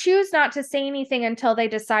did they choose not to say anything until they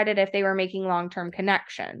decided if they were making long-term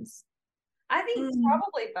connections? I think it's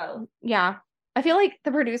probably both. Yeah. I feel like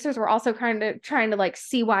the producers were also kind of trying to like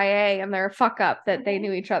CYA and their fuck up that they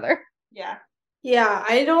knew each other. Yeah. Yeah.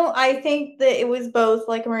 I think that it was both,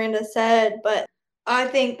 like Miranda said, but I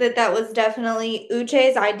think that was definitely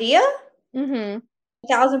Uche's idea. 1000%.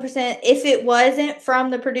 If it wasn't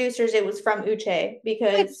from the producers, it was from Uche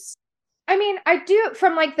because... I do,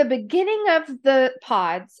 from like the beginning of the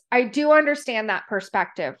pods, I do understand that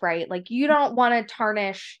perspective, right? Like you don't want to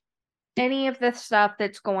tarnish any of the stuff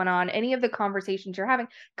that's going on, any of the conversations you're having,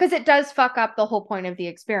 because it does fuck up the whole point of the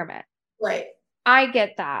experiment. Right. I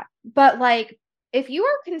get that. But like, if you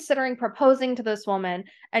are considering proposing to this woman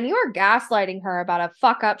and you are gaslighting her about a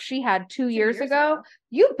fuck up she had 2 years ago,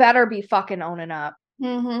 you better be fucking owning up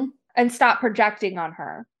and stop projecting on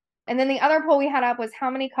her. And then the other poll we had up was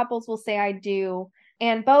how many couples will say I do,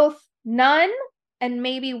 and both none and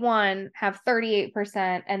maybe one have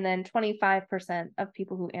 38%, and then 25% of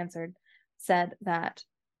people who answered said that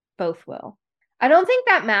both will. I don't think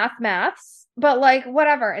that maths, but like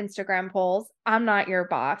whatever, Instagram polls, I'm not your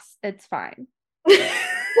boss. It's fine. I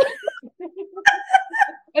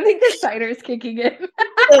think the cider's kicking in.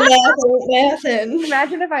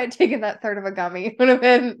 Imagine if I had taken that third of a gummy. It would have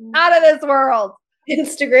been out of this world.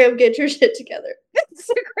 Instagram, get your shit together.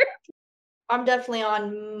 Instagram. I'm definitely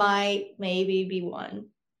on might maybe be one.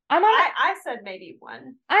 I said maybe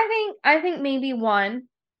one. I think maybe one,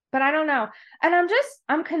 but I don't know. And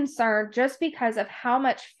I'm concerned just because of how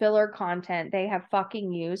much filler content they have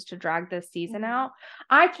fucking used to drag this season out.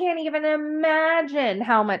 I can't even imagine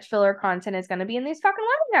how much filler content is going to be in these fucking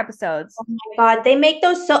wedding episodes. Oh my god, they make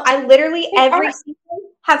those so I literally every season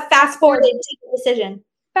have fast forwarded to the decision.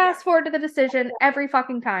 Fast forward to the decision every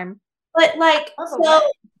fucking time. But like,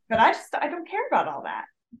 but I don't care about all that.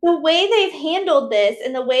 the way they've handled this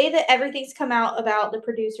and the way that everything's come out about the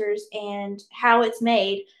producers and how it's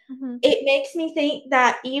made, it makes me think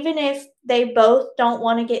that even if they both don't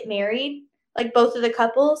want to get married, like both of the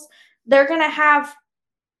couples, they're going to have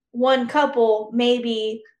one couple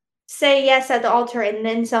maybe say yes at the altar and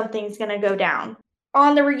then something's going to go down.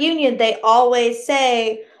 On the reunion, they always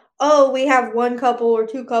say, oh, we have one couple or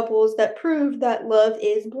two couples that prove that love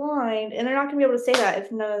is blind. And they're not going to be able to say that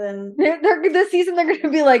if none of them... This season, they're going to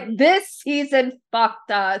be like, this season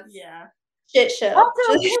fucked us. Yeah. Shit show.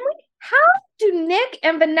 Also, how do Nick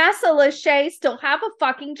and Vanessa Lachey still have a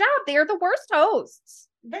fucking job? They are the worst hosts.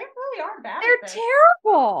 They really are bad. They're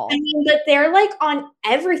terrible. I mean, but they're like on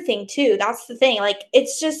everything too. That's the thing. Like,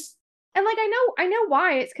 it's just... And like, I know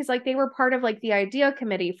why. It's because like they were part of like the idea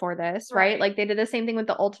committee for this, right? Like they did the same thing with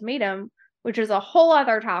the ultimatum, which is a whole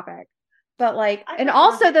other topic. But like, and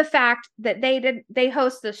also the fact that they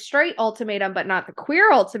host the straight ultimatum, but not the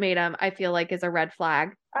queer ultimatum, I feel like is a red flag.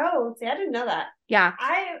 Oh, see, I didn't know that. Yeah.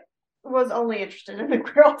 I was only interested in the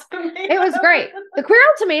queer ultimatum. It was great. The queer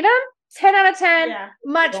ultimatum, 10 out of 10,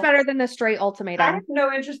 much better than the straight ultimatum. I have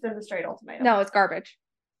no interest in the straight ultimatum. No, it's garbage.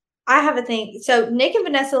 I have a thing. So Nick and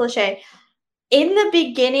Vanessa Lachey, in the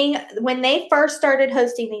beginning, when they first started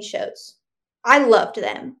hosting these shows, I loved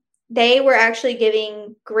them. They were actually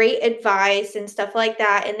giving great advice and stuff like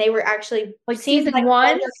that. And they were actually like season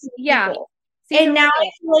one. Yeah. And now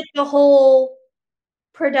I feel like the whole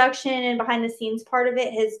production and behind the scenes part of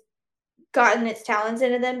it has gotten its talents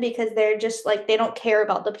into them because they're just like, they don't care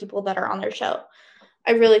about the people that are on their show.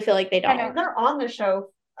 I really feel like they don't. I know. They're on the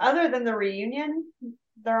show. Other than the reunion,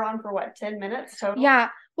 they're on for what, 10 minutes total? Yeah.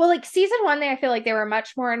 Well, like season one, I feel like they were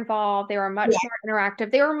much more involved. They were much more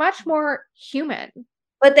interactive. They were much more human.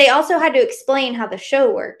 But they also had to explain how the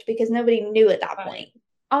show worked because nobody knew at that point.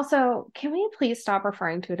 Also, can we please stop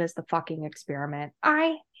referring to it as the fucking experiment?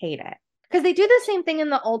 I hate it. Because they do the same thing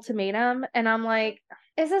in the ultimatum. And I'm like,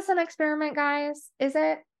 is this an experiment, guys? Is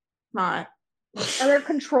it? Not. Are there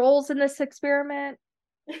controls in this experiment?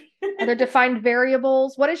 Are there defined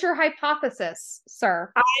variables? What is your hypothesis,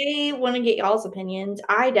 sir? I want to get y'all's opinions.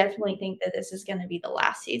 I definitely think that this is going to be the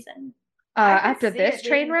last season. After this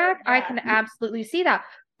train wreck, I can absolutely see that.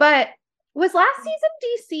 But was last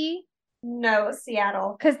season DC? No, it was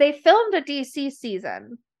Seattle. Because they filmed a DC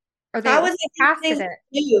season. Or they casted it.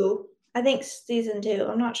 I think season 2.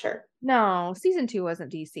 I'm not sure. No, season 2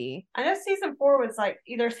 wasn't DC. I know season 4 was like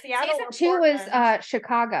either Seattle or Season 2 was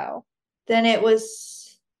Chicago. Then it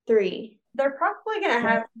was 3. They're probably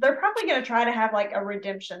gonna try to have like a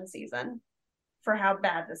redemption season for how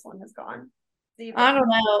bad this one has gone. I don't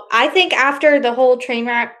know. I think after the whole train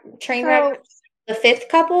wreck, the 5th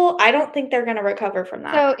couple, I don't think they're gonna recover from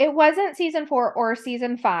that. So it wasn't season 4 or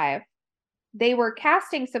season 5. They were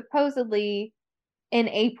casting supposedly in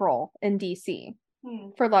April in DC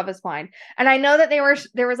for Love is Blind. And I know that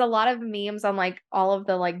there was a lot of memes on like all of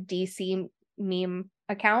the like DC meme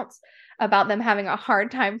accounts about them having a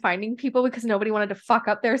hard time finding people because nobody wanted to fuck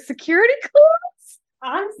up their security clearance.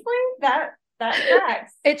 Honestly, that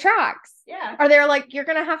tracks. It tracks. Yeah. Or they're like, you're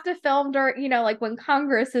gonna have to film during, like when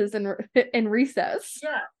Congress is in recess.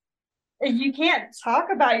 Yeah. If you can't talk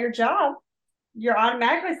about your job, you're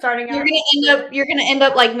automatically starting out. You're gonna end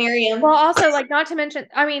up like Miriam. Well, also, like, not to mention,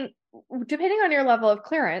 I mean, depending on your level of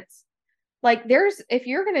clearance, like if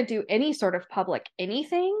you're gonna do any sort of public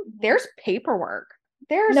anything, there's paperwork.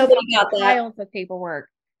 There's piles of paperwork.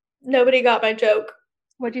 Nobody got my joke.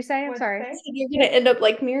 What'd you say? I'm sorry. I said you're gonna end up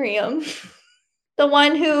like Miriam. The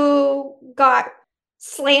one who got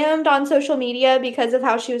slammed on social media because of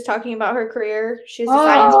how she was talking about her career. She's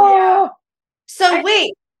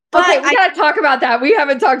wait. But okay, we gotta talk about that. We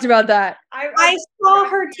haven't talked about that. I saw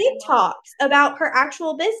her TikToks about her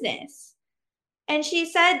actual business. And she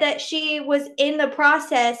said that she was in the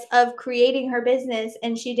process of creating her business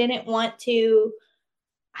and she didn't want to,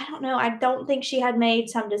 I don't know, I don't think she had made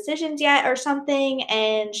some decisions yet or something.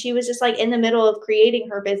 And she was just like in the middle of creating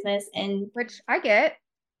her business. And which I get.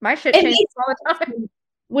 My shit changes all the time.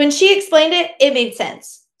 When she explained it, it made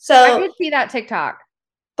sense. So I did see that TikTok.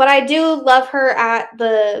 But I do love her at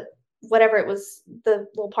the whatever it was, the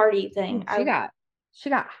little party thing. She got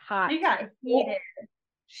hot. She got heated.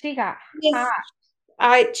 She got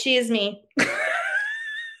hot. She is me.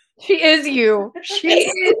 She is you. She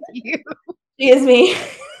is you. She is me.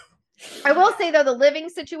 I will say though, the living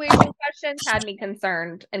situation questions had me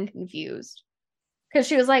concerned and confused. Because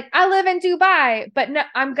she was like, I live in Dubai, but no,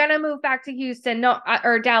 I'm going to move back to Houston,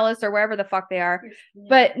 or Dallas or wherever the fuck they are. Yeah.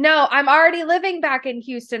 But no, I'm already living back in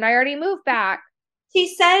Houston. I already moved back.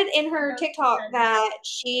 She said in her TikTok that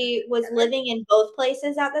she was living in both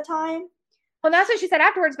places at the time. Well, that's what she said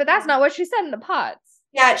afterwards, but that's not what she said in the pods.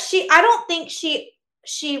 Yeah, I don't think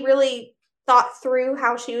she really thought through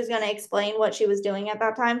how she was going to explain what she was doing at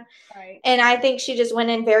that time. Right. And I think she just went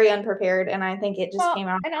in very unprepared, and I think it just came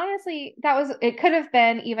out. And honestly, it could have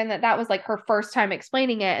been even that was like her first time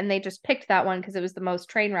explaining it, and they just picked that one because it was the most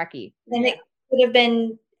train wrecky. And it could have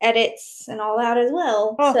been edits and all that as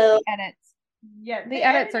well. Oh, so the edits. Yeah, the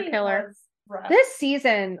edits are killer. This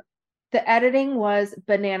season, the editing was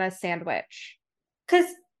banana sandwich. Because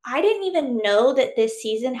I didn't even know that this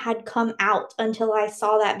season had come out until I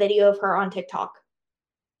saw that video of her on TikTok.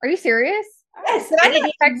 Are you serious? Yes. Did I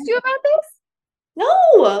not text you about this?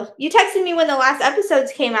 No. You texted me when the last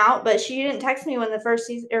episodes came out, but she didn't text me when the first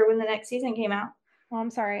season or when the next season came out. Oh, I'm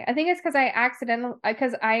sorry. I think it's because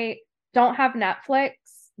I don't have Netflix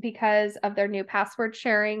because of their new password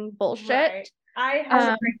sharing bullshit. Right. I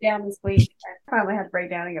had a breakdown this week. I finally had a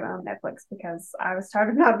breakdown to get on Netflix because I was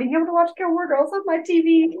tired of not being able to watch Gilmore Girls on my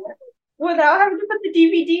TV without having to put the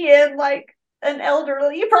DVD in like an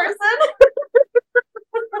elderly person.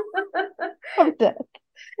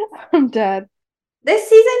 I'm dead. This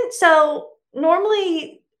season, so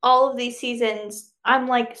normally all of these seasons, I'm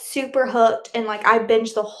like super hooked and like I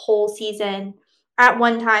binge the whole season at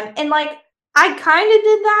one time. And like I kind of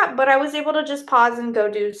did that, but I was able to just pause and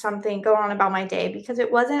go do something, go on about my day because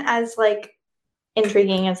it wasn't as like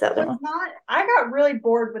intriguing as the other one. I got really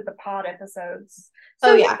bored with the pod episodes.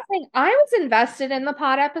 So yeah, I was invested in the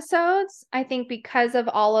pod episodes. I think because of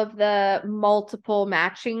all of the multiple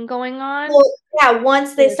matching going on. Well, yeah,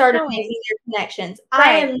 once they started making their connections, right.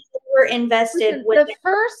 I am never invested with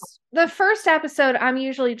the first episode. I'm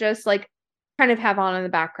usually just like kind of have on in the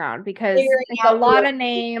background because it's a lot of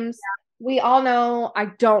names. We all know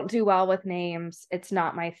I don't do well with names. It's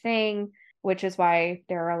not my thing, which is why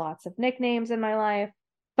there are lots of nicknames in my life.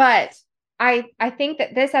 But I think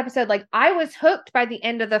that this episode, like I was hooked by the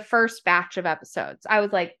end of the first batch of episodes. I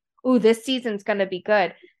was like, ooh, this season's going to be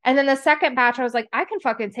good. And then the second batch, I was like, I can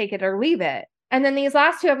fucking take it or leave it. And then these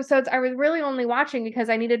last two episodes, I was really only watching because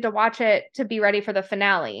I needed to watch it to be ready for the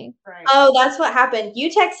finale. Right. Oh, that's what happened.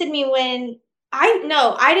 You texted me when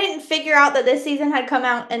I didn't figure out that this season had come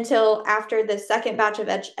out until after the second batch of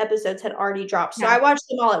episodes had already dropped. So I watched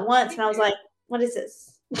them all at once and I was like, what is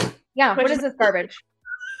this? Yeah, what is this garbage?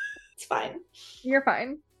 It's fine. You're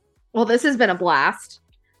fine. Well, this has been a blast.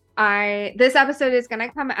 This episode is going to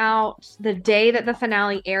come out the day that the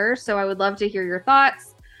finale airs, so I would love to hear your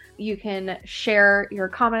thoughts. You can share your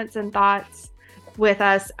comments and thoughts with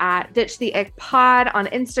us at Ditch the Ick Pod on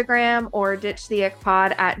Instagram or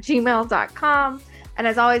ditchtheickpod@gmail.com. And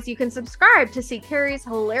as always, you can subscribe to see Carrie's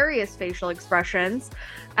hilarious facial expressions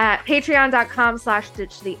at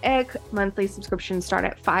patreon.com/ditchtheick. Monthly subscriptions start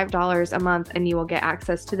at $5 a month, and you will get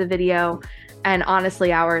access to the video and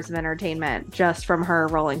honestly hours of entertainment just from her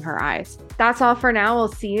rolling her eyes. That's all for now. We'll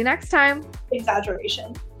see you next time.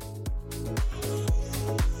 Exaggeration.